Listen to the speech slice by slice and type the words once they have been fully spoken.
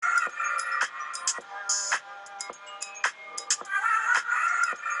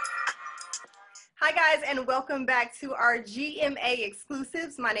Hi guys, and welcome back to our GMA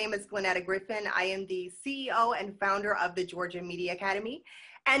exclusives. My name is GlenNeta Griffin. I am the CEO and founder of the Georgia Media Academy.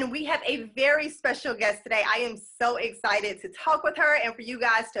 And we have a very special guest today. I am so excited to talk with her and for you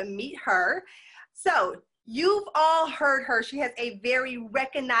guys to meet her. So you've all heard her. She has a very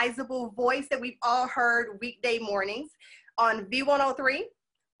recognizable voice that we've all heard weekday mornings on V103,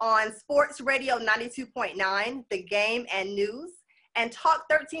 on Sports Radio 92.9, The Game and News, and Talk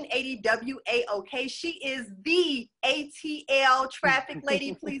 1380 WAOK. She is the ATL traffic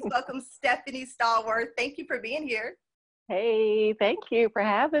lady. Please welcome Stephanie Stallworth. Thank you for being here. Hey, thank you for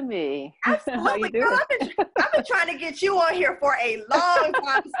having me. Absolutely. How you doing? Girl, I've been trying to get you on here for a long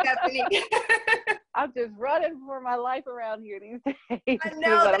time, Stephanie. I'm just running for my life around here these days. I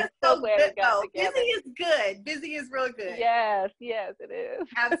know, but that's so good though. Together. Busy is good. Busy is real good. Yes, it is.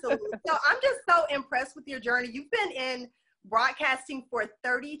 Absolutely. So I'm just so impressed with your journey. You've been in broadcasting for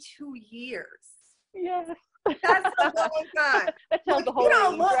 32 years. Yes. That's a long time. That tells the whole You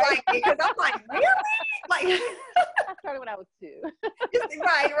don't age, look right? like it, because I'm like, really? Like, I started when I was 2.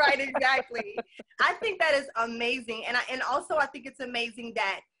 right, exactly. I think that is amazing. And also I think it's amazing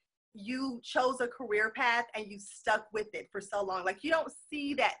that you chose a career path and you stuck with it for so long. Like, you don't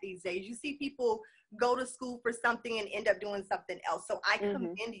see that these days. You see people go to school for something and end up doing something else. So I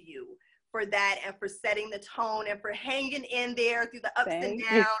commend you for that and for setting the tone and for hanging in there through the ups and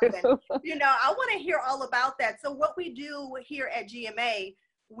downs. And, I want to hear all about that. So what we do here at GMA,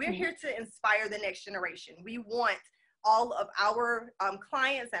 we're here to inspire the next generation. We want all of our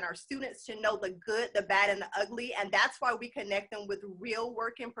clients and our students to know the good, the bad, and the ugly. And that's why we connect them with real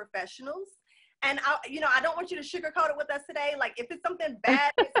working professionals. And I don't want you to sugarcoat it with us today. Like, if it's something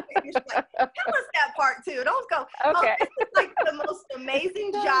bad, it's like, tell us that part too. Don't go, Okay. This is like the most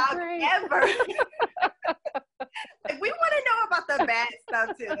amazing job ever. Like, we want to know about the bad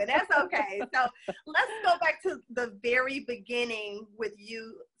stuff too, and that's okay. So let's go back to the very beginning with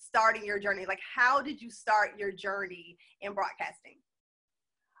you starting your journey. Like, how did you start your journey in broadcasting?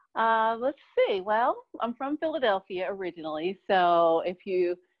 Let's see. Well, I'm from Philadelphia originally. So if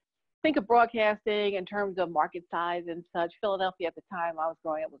you think of broadcasting in terms of market size and such, Philadelphia at the time I was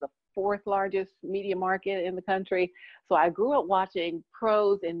growing up was the 4th largest media market in the country. So I grew up watching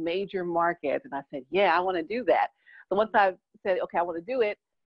pros in major markets, and I said, yeah, I want to do that. So once I said, okay, I want to do it,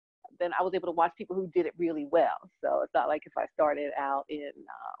 then I was able to watch people who did it really well. So it's not like if I started out in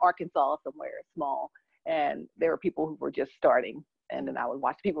Arkansas somewhere small and there were people who were just starting, and then I would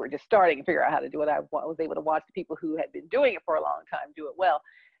watch people who were just starting and figure out how to do it. I was able to watch the people who had been doing it for a long time do it well.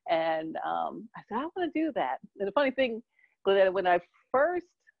 And I said, I want to do that. And the funny thing, when I first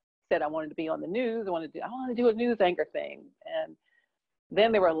said I wanted to be on the news, I want to do a news anchor thing. And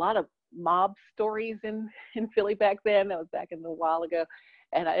then there were a lot of mob stories in Philly back then. That was back in a while ago.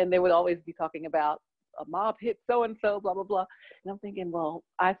 And they would always be talking about a mob hit so-and-so, blah, blah, blah. And I'm thinking, well,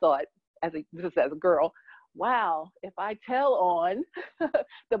 I thought, as a girl, wow, if I tell on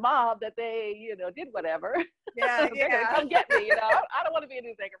the mob that they, did whatever, they're gonna come get me, I don't want to be a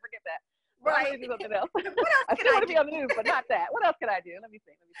news anchor, forget that. Right. I want to do something else. What else I still want to be on the news, but not that. What else can I do? Let me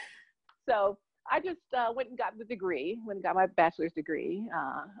see. So I just went and got my bachelor's degree,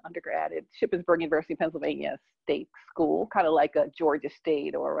 undergrad at Shippensburg University, Pennsylvania State School, kind of like a Georgia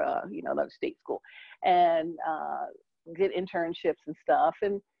State or another state school, and did internships and stuff.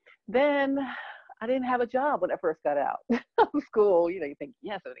 And then I didn't have a job when I first got out of school. You think,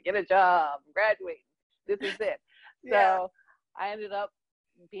 yes, I'm gonna get a job, I'm graduating, this is it. So I ended up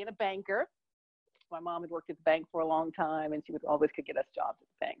being a banker. My mom had worked at the bank for a long time, and she always could get us jobs at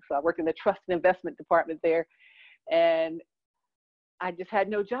the bank. So I worked in the trust and investment department there, and I just had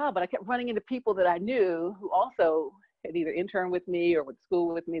no job. But I kept running into people that I knew who also had either interned with me or went to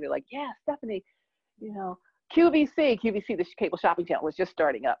school with me. They're like, yeah, Stephanie, QVC, the cable shopping channel, was just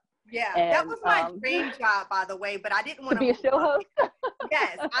starting up. Yeah, that was my dream job, by the way, but I didn't want to be a show host.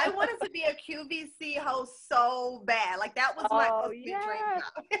 Yes, I wanted to be a QVC host so bad. Like, that was my most big dream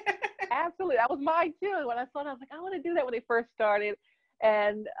job. Absolutely, that was mine too. When I saw it, I was like, I want to do that when they first started.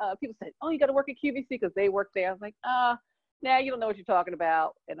 And people said, oh, you got to work at QVC because they work there. I was like, nah, you don't know what you're talking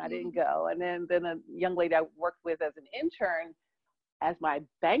about. And I didn't go. And then a young lady I worked with as an intern, as my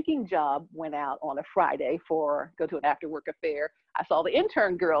banking job went out on a Friday go to an after work affair, I saw the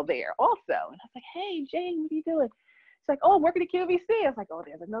intern girl there also. And I was like, hey, Jane, what are you doing? She's like, oh, I'm working at QVC. I was like, oh,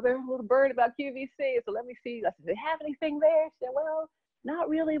 there's another little bird about QVC. So let me see. I said, do they have anything there? She said, well, not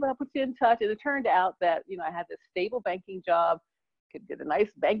really, but I'll put you in touch. And it turned out that, I had this stable banking job, could get a nice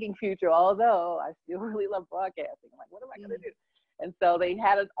banking future, although I still really love broadcasting. I'm like, what am I going to do? And so they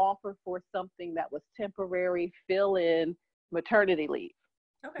had an offer for something that was temporary, fill in maternity leave.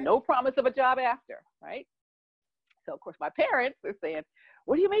 Okay. No promise of a job after, right? So, of course, my parents are saying,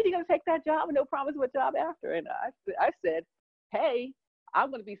 what do you mean you're going to take that job and no promise of a job after? And I said, hey, I'm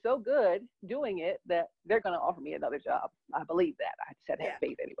going to be so good doing it that they're going to offer me another job. I believe that. I just had to have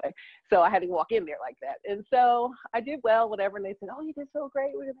faith anyway. So I had to walk in there like that. And so I did well, whatever. And they said, oh, you did so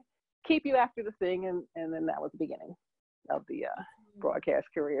great. We're going to keep you after the thing. And then that was the beginning of the broadcast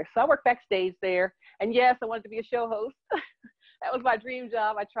career. So I worked backstage there. And yes, I wanted to be a show host. That was my dream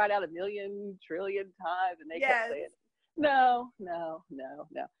job. I tried out a million, trillion times, and they kept saying, no.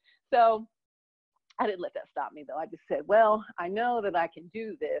 So I didn't let that stop me, though. I just said, well, I know that I can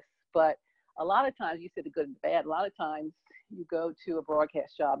do this, but a lot of times, you said the good and the bad, a lot of times you go to a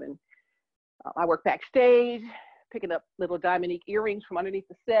broadcast job, and I work backstage, picking up little diamond earrings from underneath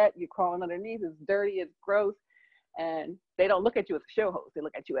the set. You're crawling underneath. It's dirty. It's gross. And they don't look at you as a show host. They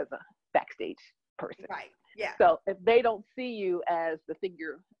look at you as a backstage person. Right. Yeah. So if they don't see you as the thing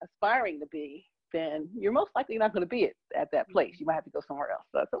you're aspiring to be, then you're most likely not going to be at that place. You might have to go somewhere else.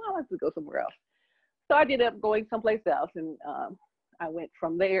 So I thought, I'll have to go somewhere else. So I ended up going someplace else. And I went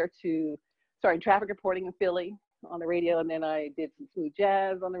from there to starting traffic reporting in Philly on the radio. And then I did some smooth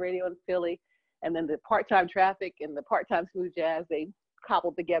jazz on the radio in Philly. And then the part-time traffic and the part-time smooth jazz, they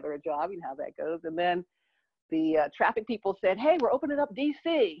cobbled together a job. You know how that goes. And then the traffic people said, hey, we're opening up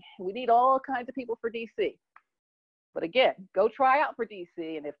DC. We need all kinds of people for DC. But again, go try out for DC.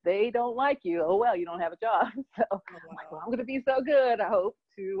 And if they don't like you, oh, well, you don't have a job. So I'm like, well, I'm going to be so good, I hope,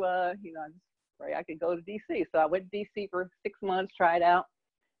 to, just pray I could go to DC. So I went to DC for 6 months, tried out,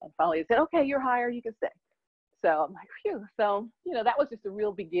 and finally they said, okay, you're hired, you can stay. So I'm like, phew. So, that was just a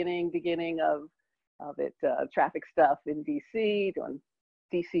real beginning of it, traffic stuff in DC, doing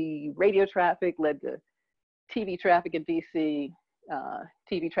DC radio traffic, led to TV traffic in DC,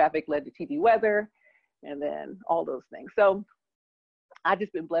 TV traffic led to TV weather, and then all those things. So I've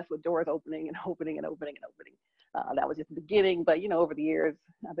just been blessed with doors opening and opening and opening and opening. That was just the beginning, but over the years,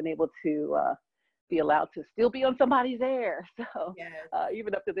 I've been able to be allowed to still be on somebody's air. So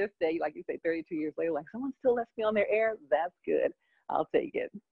even up to this day, like you say, 32 years later, like someone still lets me on their air, that's good. I'll take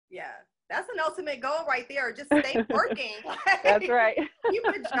it. Yeah. That's an ultimate goal right there. Just stay working. That's right. Keep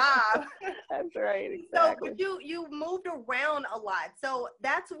a job. That's right. Exactly. So, but you moved around a lot. So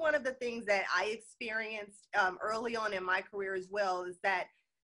that's one of the things that I experienced early on in my career as well, is that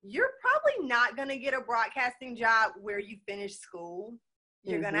you're probably not going to get a broadcasting job where you finish school.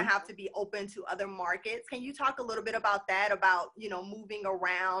 You're going to have to be open to other markets. Can you talk a little bit about that, about, moving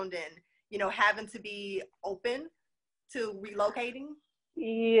around and, having to be open to relocating?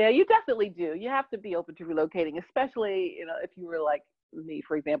 Yeah, you definitely do. You have to be open to relocating, especially, if you were like me,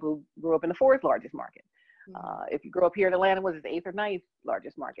 for example, who grew up in the fourth largest market. If you grow up here in Atlanta, was the eighth or ninth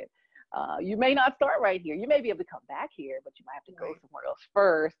largest market. You may not start right here. You may be able to come back here, but you might have to go somewhere else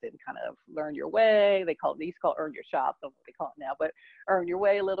first and kind of learn your way. They used to call it earn your shop. Don't know what they call it now, but earn your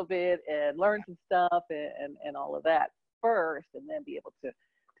way a little bit and learn some stuff and all of that first, and then be able to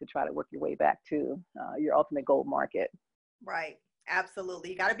try to work your way back to your ultimate gold market. Right.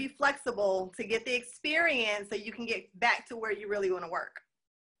 Absolutely. You got to be flexible to get the experience so you can get back to where you really want to work.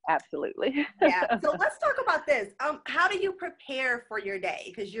 Absolutely. Yeah. So let's talk about this. How do you prepare for your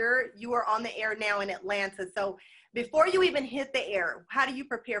day? Because you are on the air now in Atlanta. So before you even hit the air, how do you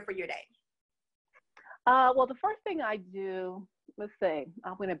prepare for your day? Well, the first thing I do, let's say,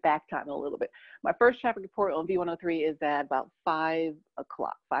 I'm going to back time a little bit. My first traffic report on V103 is at about 5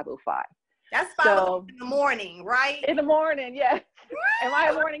 o'clock, 5:05. That's 5 o'clock in the morning, right? In the morning, yes. Am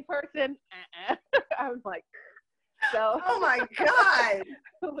I a morning person? I was like, so. Oh my God.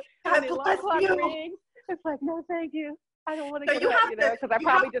 When the alarm clock rings, it's like, no, thank you. I don't want to get up, because I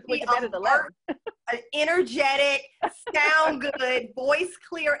probably just went to bed at 11. Energetic, sound good, voice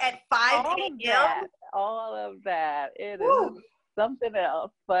clear at 5 a.m. All of that. It is something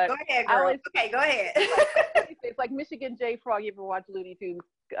else. But go ahead, girl. Okay, go ahead. It's like Michigan J. Frog. You ever watch Looney Tunes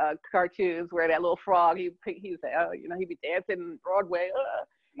cartoons where that little frog, he would say, oh, he'd be dancing Broadway.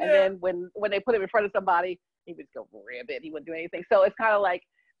 And then when they put him in front of somebody, he would just go ribbit. He wouldn't do anything. So it's kind of like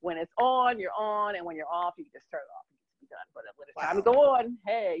when it's on, you're on, and when you're off, you can just turn it off and be done. But when it's time to go on,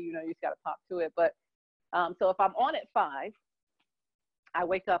 hey, you just got to pop to it. But so if I'm on at 5, I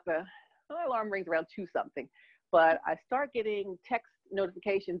wake up, my alarm rings around 2 something, but I start getting text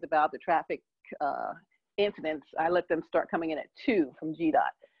notifications about the traffic incidents. I let them start coming in at 2 from GDOT.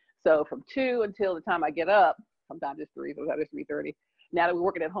 So from 2 until the time I get up, sometimes it's 3, sometimes it's 3:30. Now that we're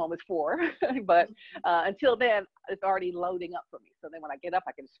working at home, it's 4. But until then, it's already loading up for me. So then when I get up,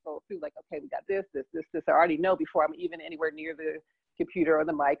 I can scroll through like, okay, we got this. I already know before I'm even anywhere near the computer or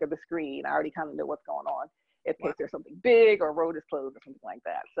the mic or the screen. I already kind of know what's going on. in case there's something big or a road is closed or something like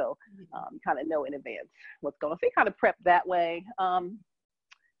that. So you kind of know in advance what's going on. So you kind of prep that way.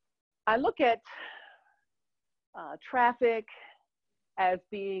 I look at traffic as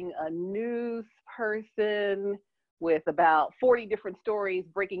being a news person with about 40 different stories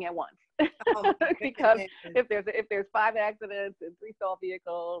breaking at once. Oh, Because if there's 5 accidents and 3 stalled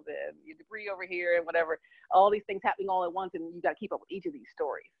vehicles and debris over here and whatever, all these things happening all at once, and you got to keep up with each of these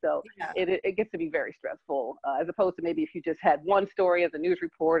stories. So it gets to be very stressful, as opposed to maybe if you just had one story as a news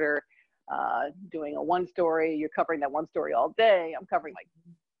reporter, doing a one story, you're covering that one story all day. I'm covering like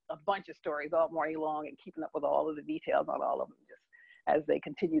a bunch of stories all morning long and keeping up with all of the details on all of them just as they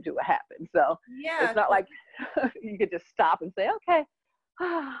continue to happen. So it's not like you could just stop and say, okay,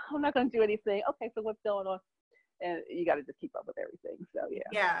 I'm not going to do anything. Okay, so what's going on? And you got to just keep up with everything. So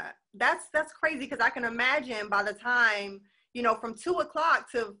yeah, that's crazy, because I can imagine by the time, from 2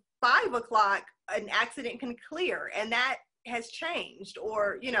 o'clock to 5 o'clock, an accident can clear, and that has changed,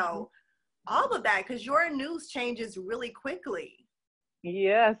 or all of that, because your news changes really quickly.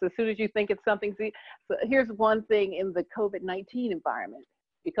 Yes, as soon as you think it's something. See, so here's one thing in the COVID-19 environment,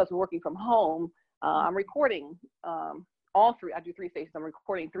 because we're working from home, I'm recording all 3. I do 3 stations. I'm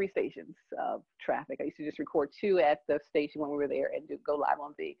recording 3 stations of traffic. I used to just record 2 at the station when we were there and go live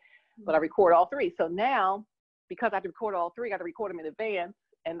on V, but I record all 3. So now, because I have to record all 3, I got to record them in advance,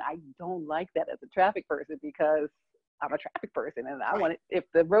 and I don't like that as a traffic person, because I'm a traffic person, and I want it, if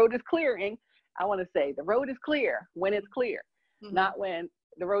the road is clearing, I want to say the road is clear when it's clear. Not when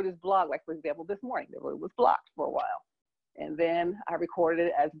the road is blocked. Like, for example, this morning, the road was blocked for a while. And then I recorded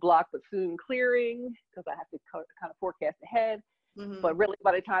it as blocked but soon clearing, because I have to kind of forecast ahead. But really,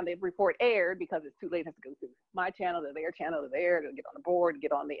 by the time the report aired, because it's too late, it has to go through my channel to their channel to there, to get on the board, to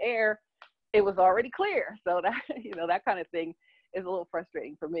get on the air, it was already clear. So that, that kind of thing is a little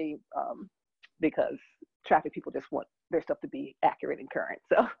frustrating for me, because traffic people just want their stuff to be accurate and current.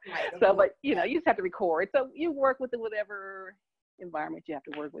 So, but you just have to record. So you work with whatever environment you have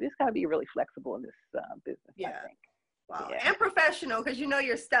to work with. It's got to be really flexible in this business, I think. Wow. Yeah. And professional, because you know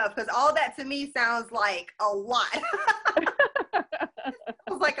your stuff, because all that to me sounds like a lot.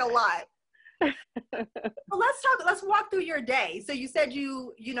 Sounds like a lot. Well, let's walk through your day. So you said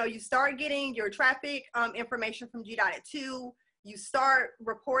you start getting your traffic information from GDOT at 2. You start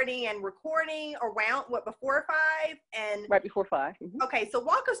reporting and recording around before 5? And right before 5. Okay, so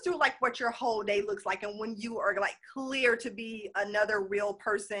walk us through like what your whole day looks like, and when you are like clear to be another real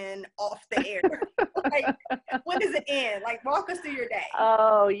person off the air. Like, when does it end? Like, walk us through your day.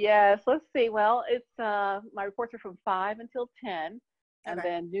 Oh yes, let's see. Well, it's my reports are from 5 until 10, and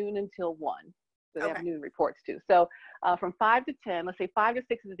then noon until 1. So they have noon reports too. So from 5 to 10, let's say 5 to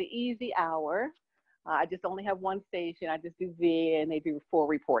 6 is the easy hour. I just only have 1 station. I just do V, and they do 4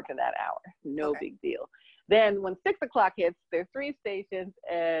 reports in that hour. No big deal. Then when 6 o'clock hits, there's 3 stations,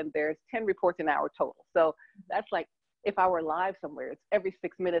 and there's 10 reports an hour total. So that's like, if I were live somewhere, it's every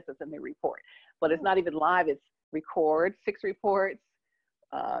 6 minutes it's a new report. But it's not even live. It's record 6 reports,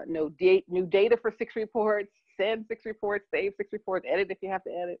 new data for 6 reports, send 6 reports, save 6 reports, edit if you have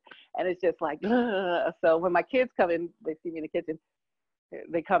to edit. And it's just like, ugh. So when my kids come in, they see me in the kitchen,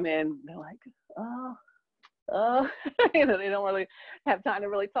 they come in, they're like, they don't really have time to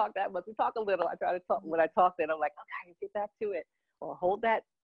really talk that much. We talk a little. I try to talk. When I talk, then I'm like, okay, get back to it, or hold that,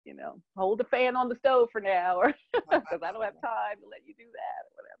 hold the fan on the stove for now, or because I don't have time to let you do that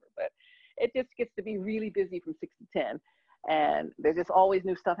or whatever. But it just gets to be really busy from 6 to 10, and there's just always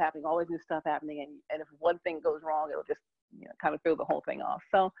new stuff happening, and if one thing goes wrong, it'll just kind of throw the whole thing off.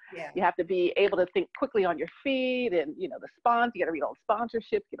 So you have to be able to think quickly on your feet, and the sponsors, you got to read all the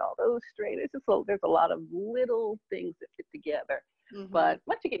sponsorships, get all those straight. It's just there's a lot of little things that fit together. But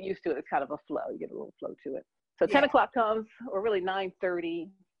once you get used to it, it's kind of a flow. You get a little flow to it. So 10 o'clock comes, or really 9:30.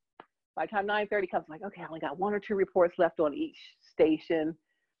 By the time 9:30 comes, I'm like, okay, I only got 1 or 2 reports left on each station.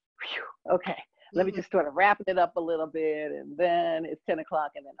 Whew, okay, let me just start wrapping it up a little bit, and then it's 10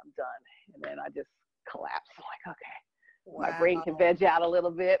 o'clock, and then I'm done. And then I just collapse. I'm like, okay. My brain can veg out a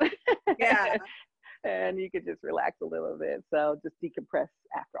little bit. And you can just relax a little bit. So just decompress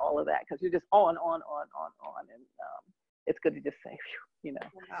after all of that, because you're just on. And it's good to just say, phew,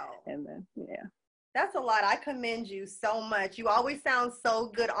 and then, That's a lot. I commend you so much. You always sound so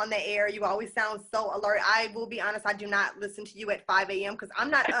good on the air. You always sound so alert. I will be honest, I do not listen to you at 5 a.m. because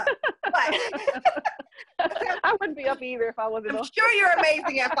I'm not up. But I wouldn't be up either if I wasn't. I'm sure you're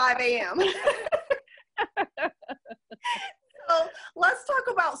amazing at 5 a.m. So let's talk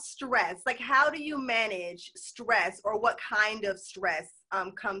about stress. Like, how do you manage stress, or what kind of stress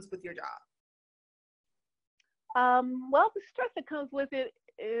comes with your job? Well, the stress that comes with it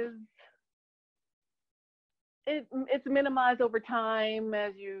is it's minimized over time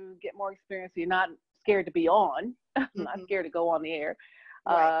as you get more experience. You're not scared to be on, not scared to go on the air.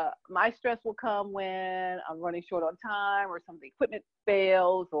 Right. My stress will come when I'm running short on time, or some of the equipment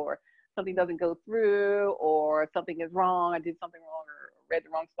fails, or something doesn't go through, or something is wrong. I did something wrong, or read the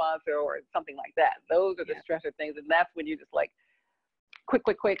wrong sponsor, or something like that. Those are the stressor things. And that's when you're just like, quick.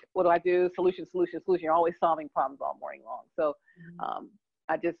 What do I do? Solution. You're always solving problems all morning long. So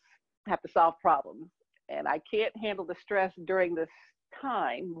I just have to solve problems. And I can't handle the stress during this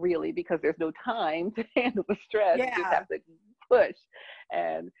time, really, because there's no time to handle the stress. You just have to push.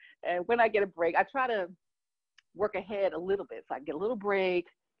 And when I get a break, I try to work ahead a little bit. So I get a little break,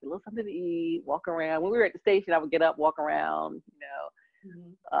 get a little something to eat, walk around. When we were at the station, I would get up, walk around,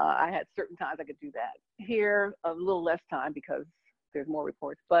 I had certain times I could do that. Here, a little less time because there's more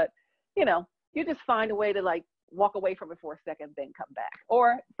reports. But, you just find a way to like walk away from it for a second, then come back.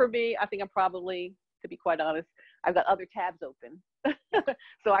 Or for me, I think I'm probably, to be quite honest, I've got other tabs open.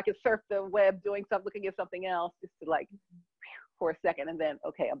 So I can surf the web doing something, looking at something else, just to like, for a second, and then,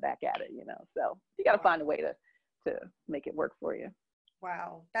 okay, I'm back at it, So you got to find a way to make it work for you.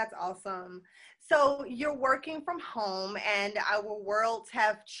 Wow, that's awesome. So you're working from home, and our worlds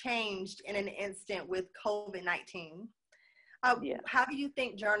have changed in an instant with COVID-19. How do you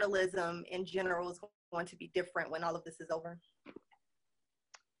think journalism in general is going to be different when all of this is over?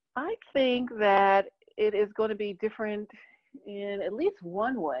 I think that it is going to be different in at least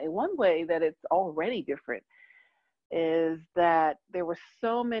one way. One way that it's already different is that there were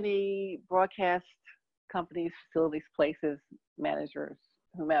so many broadcast companies, facilities, places, managers,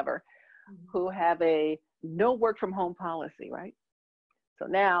 whomever, who have a no work from home policy, right? So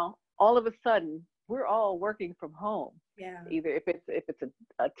now all of a sudden we're all working from home. Yeah. Either if it's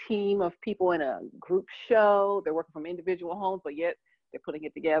a team of people in a group show, they're working from individual homes, but yet they're putting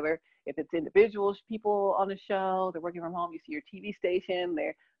it together. If it's individuals, people on the show, they're working from home. You see your TV station,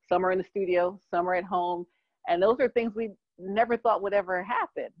 some are in the studio, some are at home. And those are things we never thought would ever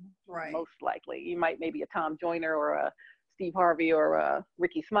happen. Right. Most likely. You might, maybe a Tom Joyner or a Steve Harvey or a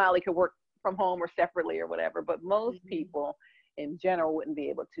Ricky Smiley could work from home or separately or whatever, but most people in general wouldn't be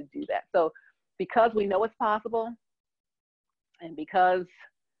able to do that. So because we know it's possible, and because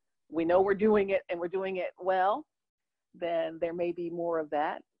we know we're doing it and we're doing it well, then there may be more of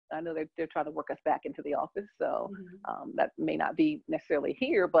that. I know they're trying to work us back into the office. So that may not be necessarily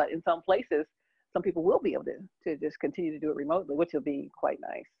here, but in some places, some people will be able to just continue to do it remotely, which will be quite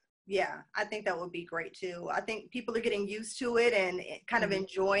nice. Yeah, I think that would be great too. I think people are getting used to it and kind of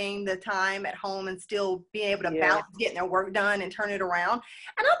enjoying the time at home and still being able to balance getting their work done and turn it around.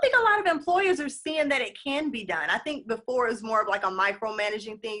 And I think a lot of employers are seeing that it can be done. I think before it was more of like a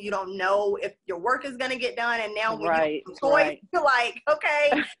micromanaging thing. You don't know if your work is going to get done. And now when you employ, you're like,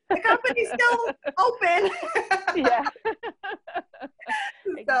 okay, the company's still open. Yeah.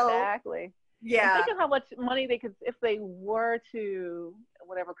 So, exactly. Yeah. And think of how much money they could, if they were to,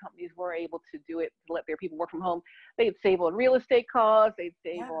 whatever companies were able to do it, to let their people work from home, they'd save on real estate costs, they'd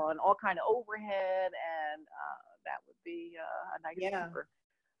save on all kind of overhead, and that would be a nice number.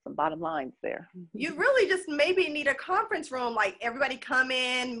 Some bottom lines there. You really just maybe need a conference room, like everybody come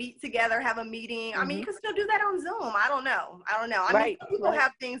in, meet together, have a meeting. I mean, you can still do that on Zoom. I don't know. I mean, some people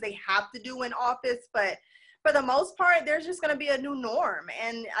have things they have to do in office, but for the most part, there's just going to be a new norm.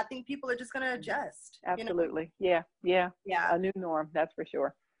 And I think people are just going to adjust. Absolutely. Yeah. A new norm. That's for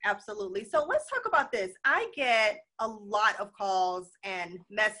sure. Absolutely. So let's talk about this. I get a lot of calls and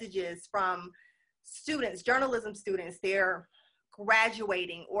messages from students, journalism students. They're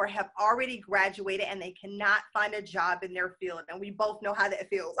graduating or have already graduated and they cannot find a job in their field. And we both know how that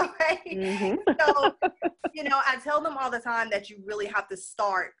feels. Okay. So, I tell them all the time that you really have to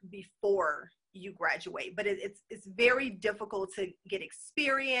start before you graduate, but it's very difficult to get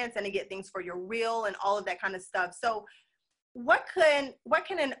experience and to get things for your reel and all of that kind of stuff. So what can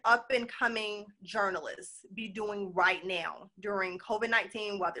an up and coming journalist be doing right now during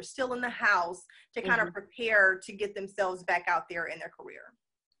COVID-19 while they're still in the house to kind of prepare to get themselves back out there in their career?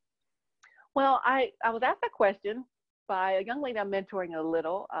 Well, I was asked that question by a young lady I'm mentoring a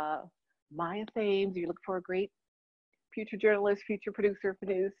little, Maya Thames. You look for a great future journalist, future producer for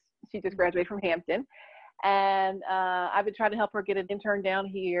news. She just graduated from Hampton. And I've been trying to help her get an intern down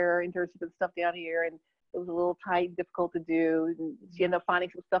here, internship and stuff down here. And it was a little tight, difficult to do. And she ended up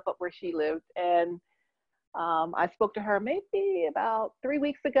finding some stuff up where she lived. And I spoke to her maybe about 3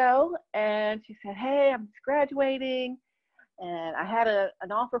 weeks ago. And she said, hey, I'm just graduating. And I had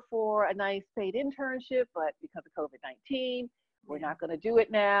an offer for a nice paid internship, but because of COVID-19, we're not going to do it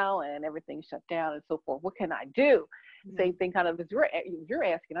now. And everything's shut down and so forth. What can I do? Same thing kind of as you're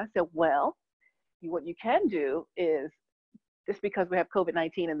asking. I said, well, what you can do is, just because we have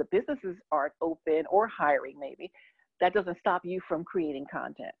COVID-19 and the businesses aren't open or hiring maybe, that doesn't stop you from creating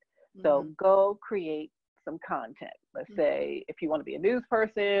content. So go create some content. Let's say if you want to be a news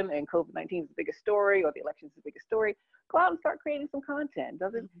person and COVID-19 is the biggest story or the election is the biggest story, go out and start creating some content.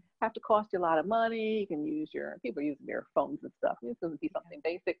 Doesn't have to cost you a lot of money. You can use people are using their phones and stuff. This doesn't be something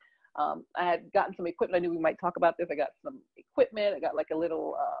basic. I had gotten some equipment. I knew we might talk about this. I got some equipment. I got like a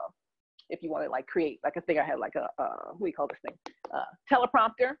little, if you want to like create, like I think I had like a, what do you call this thing?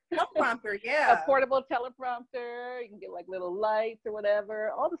 Teleprompter. Teleprompter, yeah. A portable teleprompter. You can get like little lights or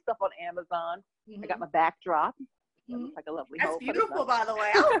whatever. All the stuff on Amazon. I got my backdrop. That looks like a lovely That's home. beautiful, by the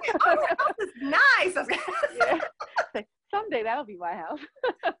way. Oh, your house is nice. Yeah. Someday that'll be my house.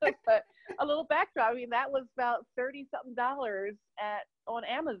 But a little backdrop. I mean, that was about $30-something on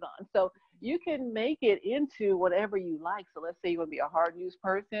Amazon. So you can make it into whatever you like. So let's say you want to be a hard news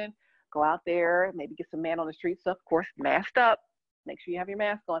person. Go out there, maybe get some man on the street stuff. Of course, masked up. Make sure you have your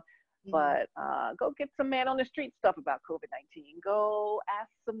mask on. But go get some man on the street stuff about COVID-19. Go ask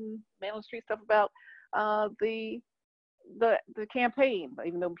some man on the street stuff about the campaign.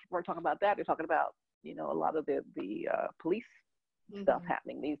 Even though people aren't talking about that, they're talking about, a lot of the police stuff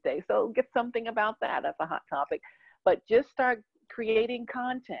happening these days. So get something about that. That's a hot topic. But just start creating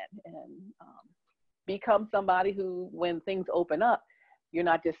content and become somebody who, when things open up, you're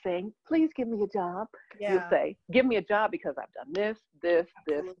not just saying, please give me a job. Yeah. You'll say, give me a job because I've done this, this,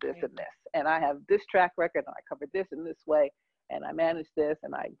 and this. And I have this track record, and I covered this in this way, and I managed this,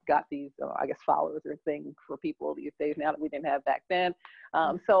 and I got these, followers or things for people these days now that we didn't have back then.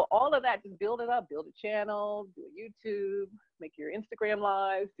 So all of that, just build it up, build a channel, do a YouTube, make your Instagram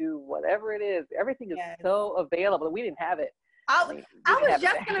lives, do whatever it is. Everything is so available. We didn't have it. I was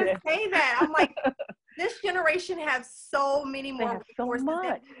just going to say that. I'm like, this generation has so many more resources than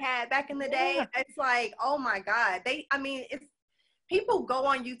we had back in the day. It's like, oh my God. It's people go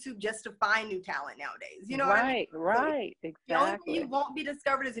on YouTube just to find new talent nowadays. You know what I mean? Right, exactly. The only way you won't be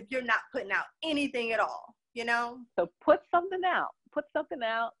discovered is if you're not putting out anything at all, So put something out.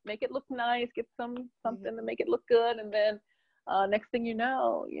 Make it look nice, get something to make it look good, and then next thing you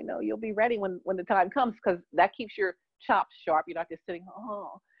know, you'll be ready when the time comes, because that keeps your chops sharp. You're not just sitting,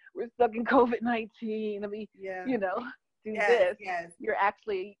 we're stuck in COVID-19. Let me, do this. Yes. You're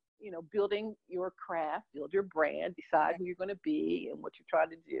actually, building your craft, build your brand, decide who you're going to be and what you're trying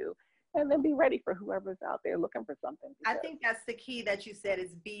to do, and then be ready for whoever's out there looking for something. I think that's the key that you said,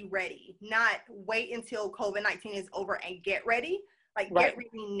 is be ready, not wait until COVID-19 is over and get ready. Like get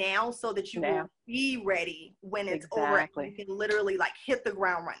ready now so that you will be ready when it's over and you can literally like hit the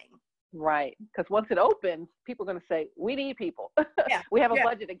ground running. Right. Because once it opens, people are going to say, we need people. We have a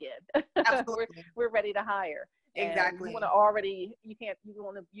budget again. Absolutely. we're ready to hire. Exactly. And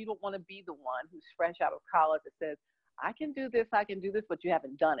you don't want to be the one who's fresh out of college that says, I can do this, but you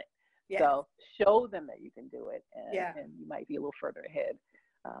haven't done it. Yes. So show them that you can do it. And you might be a little further ahead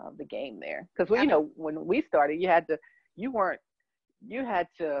of the game there. Because, when we started, you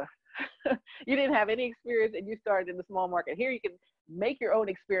didn't have any experience and you started in the small market. Here you can make your own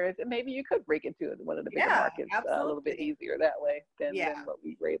experience, and maybe you could break into one of the bigger markets a little bit easier that way than what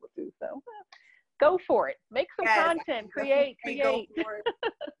we were able to. So go for it. Make some content. Create.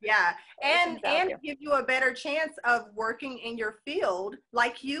 And give you a better chance of working in your field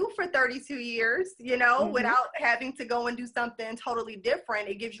like you for 32 years, without having to go and do something totally different.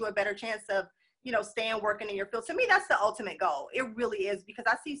 It gives you a better chance of staying working in your field. To me, that's the ultimate goal. It really is, because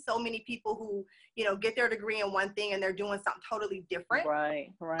I see so many people who, get their degree in one thing and they're doing something totally different.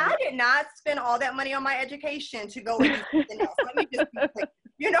 Right. I did not spend all that money on my education to go and do something else. Let me just be clear.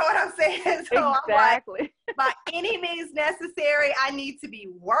 You know what I'm saying? So exactly. I'm like, by any means necessary, I need to be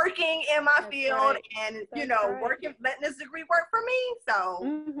working in my field and, working, letting this degree work for me.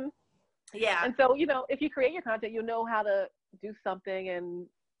 So, yeah. And so, if you create your content, you'll know how to do something, and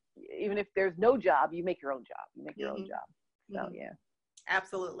even if there's no job, you make your own job. You make your own job. So,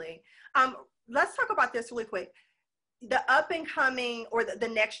 Absolutely. Let's talk about this really quick. The up and coming, or the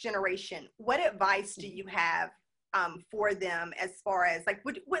next generation, what advice do you have for them, as far as like,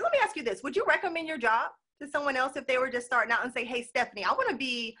 let me ask you this. Would you recommend your job to someone else if they were just starting out and say, hey, Stephanie, I want to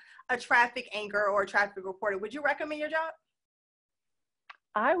be a traffic anchor or a traffic reporter? Would you recommend your job?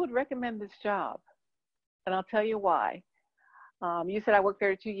 I would recommend this job, and I'll tell you why. You said I worked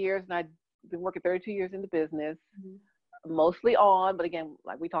 32 years, and I've been working 32 years in the business, mostly but again,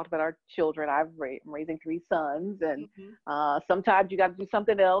 like we talked about our children, I'm raising 3 sons, and sometimes you got to do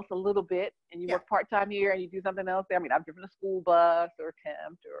something else a little bit, and you work part-time here and you do something else there. I mean, I've driven a school bus or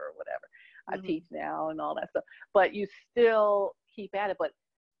temped or whatever. I teach now and all that stuff, but you still keep at it. But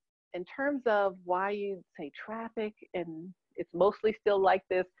in terms of why you say traffic, and it's mostly still like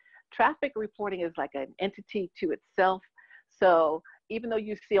this, traffic reporting is like an entity to itself. So even though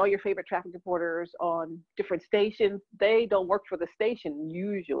you see all your favorite traffic reporters on different stations, they don't work for the station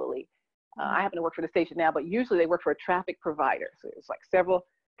usually. I happen to work for the station now, but usually they work for a traffic provider. So it's like several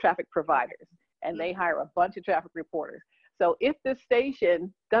traffic providers, and they hire a bunch of traffic reporters. So if the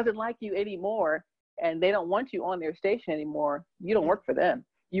station doesn't like you anymore and they don't want you on their station anymore, you don't work for them.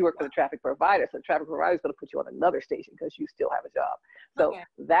 You work for the traffic provider. So the traffic provider is going to put you on another station because you still have a job. So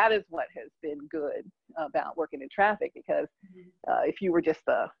that is what has been good about working in traffic, because if you were just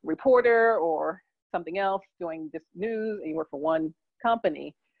a reporter or something else doing just news and you work for one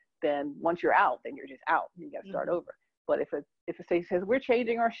company, then once you're out, then you're just out. You got to start over. But if a station says we're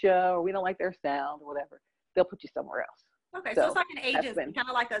changing our show or we don't like their sound or whatever, they'll put you somewhere else. Okay, so it's like an agency, kind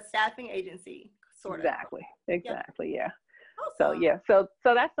of like a staffing agency, sort of. Exactly, yeah. Awesome. So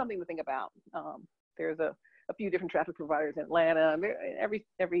so that's something to think about. There's a few different traffic providers in Atlanta. Every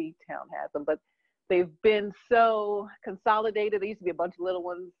town has them, but they've been so consolidated. There used to be a bunch of little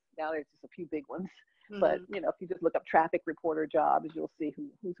ones. Now there's just a few big ones. But if you just look up traffic reporter jobs, you'll see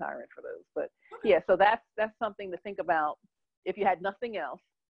who's hiring for those. But yeah, so that's something to think about if you had nothing else.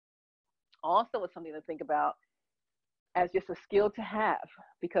 Also, it's something to think about as just a skill to have,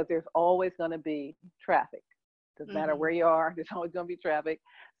 because there's always going to be traffic. Doesn't matter where you are, there's always going to be traffic.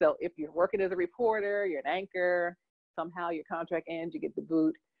 So if you're working as a reporter, you're an anchor, somehow your contract ends, you get the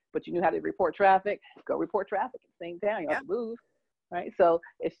boot, but you knew how to report traffic, go report traffic in the same town. You don't have to move, right? So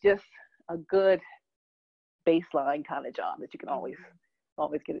it's just a good baseline kind of job that you can always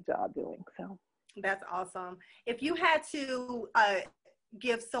get a job doing. So that's awesome. If you had to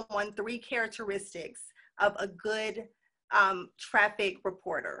give someone 3 characteristics of a good traffic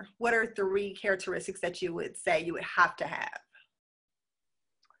reporter, what are 3 characteristics that you would say you would have to have?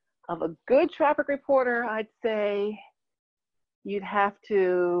 Of a good traffic reporter, I'd say you'd have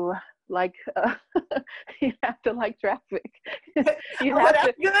to you have to like traffic. That's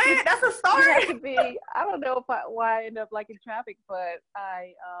good. That's a start. You have to be, I don't know why I end up liking traffic, but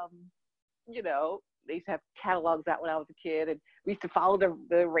they used to have catalogs out when I was a kid, and we used to follow the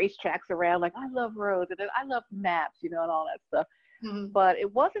racetracks around. Like, I love roads, and I love maps, and all that stuff. But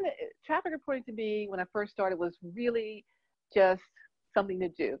it wasn't, traffic reporting to me when I first started was really just something to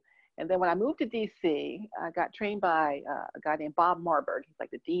do. And then when I moved to DC, I got trained by a guy named Bob Marburg. He's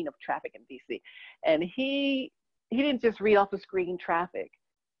like the dean of traffic in DC. And he didn't just read off the screen traffic.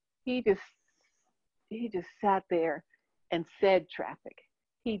 He just sat there and said traffic.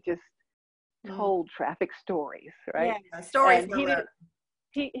 He just told traffic stories, right? Yeah, stories. And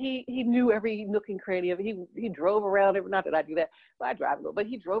he knew every nook and cranny of it. He drove around not that I do that, but I drive a little, but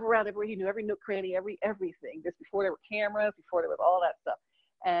he drove around everywhere. He knew every nook, cranny, everything, just before there were cameras, before there was all that stuff.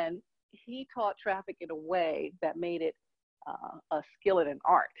 And he taught traffic in a way that made it a skill and an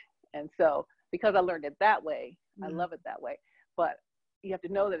art. And so because I learned it that way, I love it that way. But you have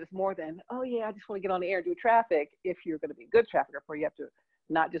to know that it's more than, oh yeah, I just want to get on the air and do traffic. If you're going to be a good traffic reporter, you have to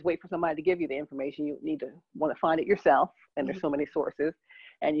not just wait for somebody to give you the information. You want to find it yourself. And there's so many sources,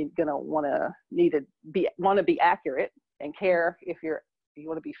 and you're going to want to be accurate and care if you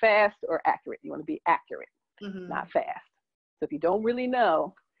want to be fast or accurate. You want to be accurate, not fast. So if you don't really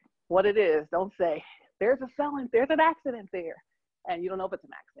know what it is, don't say, there's an accident there. And you don't know if it's an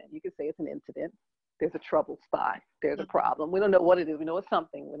accident. You can say it's an incident. There's a trouble spot. There's a problem. We don't know what it is. We know it's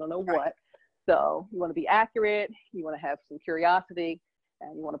something. We don't know what. So you want to be accurate. You want to have some curiosity,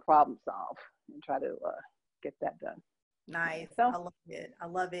 and you want to problem solve and try to get that done. Nice. So, I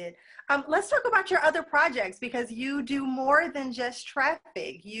love it. Let's talk about your other projects, because you do more than just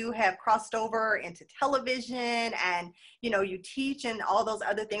traffic. You have crossed over into television, and you teach and all those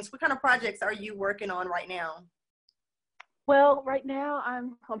other things. What kind of projects are you working on right now? Well, right now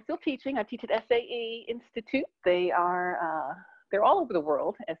I'm still teaching. I teach at SAE Institute. They're all over the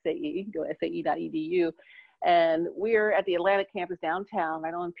world. SAE, go to sae.edu. And we're at the Atlanta campus downtown,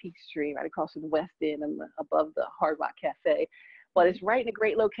 right on Peachtree, right across from the West End and above the Hard Rock Cafe. But it's right in a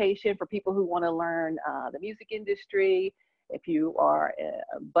great location for people who want to learn the music industry. If you are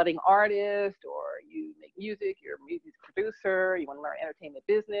a budding artist, or you make music, you're a music producer, you want to learn entertainment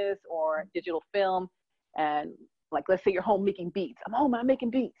business or digital film, and like, let's say you're home making beats. I'm making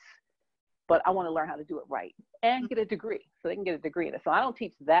beats, but I want to learn how to do it right and get a degree. So they can get a degree in it. So I don't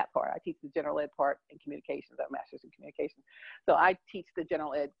teach that part. I teach the general ed part in communications. I have a master's in communications. So I teach the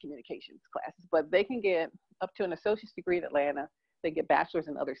general ed communications classes, but they can get up to an associate's degree in Atlanta. They get bachelor's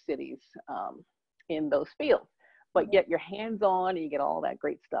in other cities in those fields, but yet you're hands-on and you get all that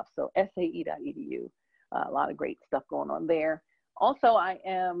great stuff. So sae.edu, a lot of great stuff going on there. Also, I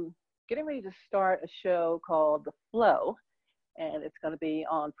am getting ready to start a show called The Flow, and it's going to be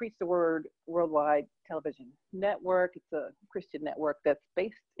on Preach the Word Worldwide Television Network. It's a Christian network that's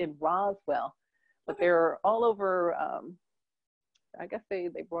based in Roswell, but they're all over, I guess they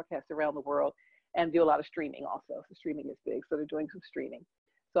broadcast around the world and do a lot of streaming also. So streaming is big, so they're doing some streaming.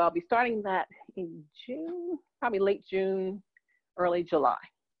 So I'll be starting that in June, probably late June, early July.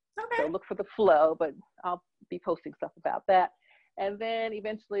 Okay. So look for The Flow, but I'll be posting stuff about that. And then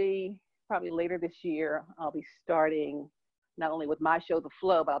eventually, probably later this year, I'll be starting not only with my show, The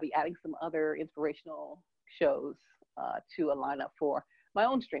Flow, but I'll be adding some other inspirational shows to a lineup for my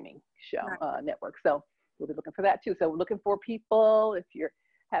own streaming show network. So we'll be looking for that too. So we're looking for people, if you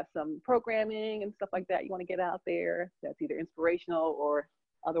have some programming and stuff like that you want to get out there, that's either inspirational or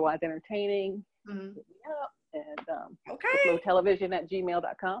otherwise entertaining. Hit me up. And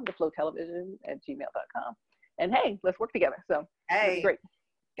theflowtelevision@gmail.com, theflowtelevision@gmail.com. And hey, let's work together. So it'll be great.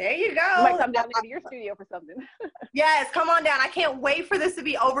 There you go. You might come down there to your studio for something. Yes, come on down. I can't wait for this to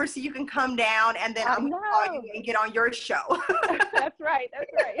be over so you can come down, and then I'm going to call you and get on your show. That's right.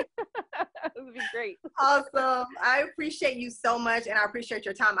 This would be great. Awesome. I appreciate you so much, and I appreciate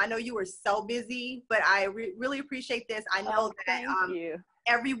your time. I know you were so busy, but I really appreciate this. I know that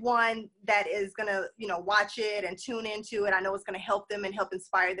everyone that is going to, watch it and tune into it, I know it's going to help them and help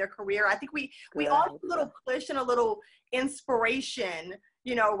inspire their career. I think we all need a little push and a little inspiration,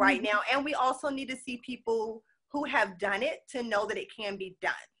 right now. And we also need to see people who have done it to know that it can be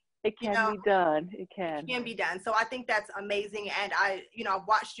done. It can be done. It can be done. So I think that's amazing. And I've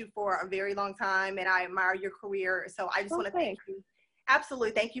watched you for a very long time, and I admire your career. So I just want to thank you.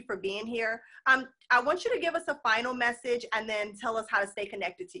 Absolutely. Thank you for being here. I want you to give us a final message and then tell us how to stay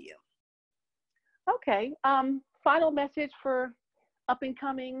connected to you. Okay. Final message for up and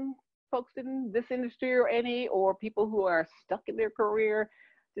coming folks in this industry or people who are stuck in their career.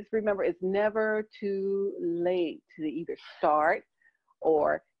 Just remember, it's never too late to either start,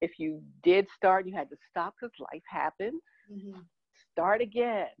 or if you did start, you had to stop because life happened. Start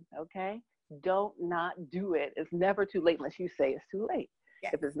again. Okay. Don't not do it. It's never too late unless you say it's too late.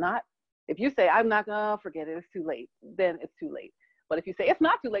 Yes. If you say, I'm not going to forget it, it's too late, then it's too late. But if you say it's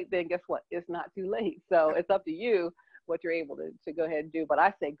not too late, then guess what? It's not too late. So it's up to you what you're able to go ahead and do. But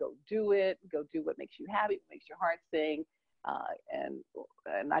I say go do it. Go do what makes you happy, what makes your heart sing. And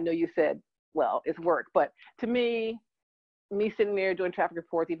I know you said, well, it's work. But to me sitting there doing traffic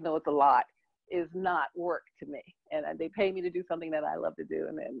reports, even though it's a lot, is not work to me. And they pay me to do something that I love to do.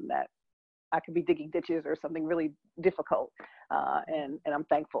 And then that I could be digging ditches or something really difficult. And I'm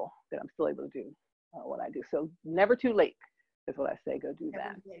thankful that I'm still able to do what I do. So never too late is what I say. Go do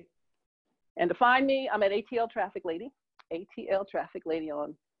that. And to find me, I'm at ATL Traffic Lady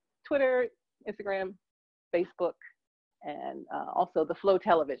on Twitter, Instagram, Facebook, and also The Flow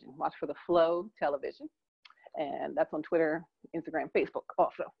Television. Watch for The Flow Television. And that's on Twitter, Instagram, Facebook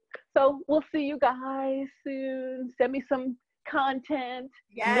also. So we'll see you guys soon. Send me some content,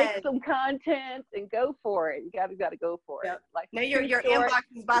 make some content, and go for it. You gotta go for it. Like now your inbox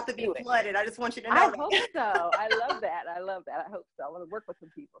is about to be flooded. I just want you to know. I hope so. I love that. I hope so. I want to work with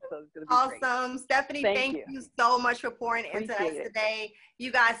some people, so it's gonna be awesome. Great. Stephanie, thank you so much for pouring into us today.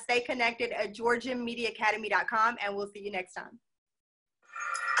 You guys stay connected at GeorgiaMediaAcademy.com, and we'll see you next time.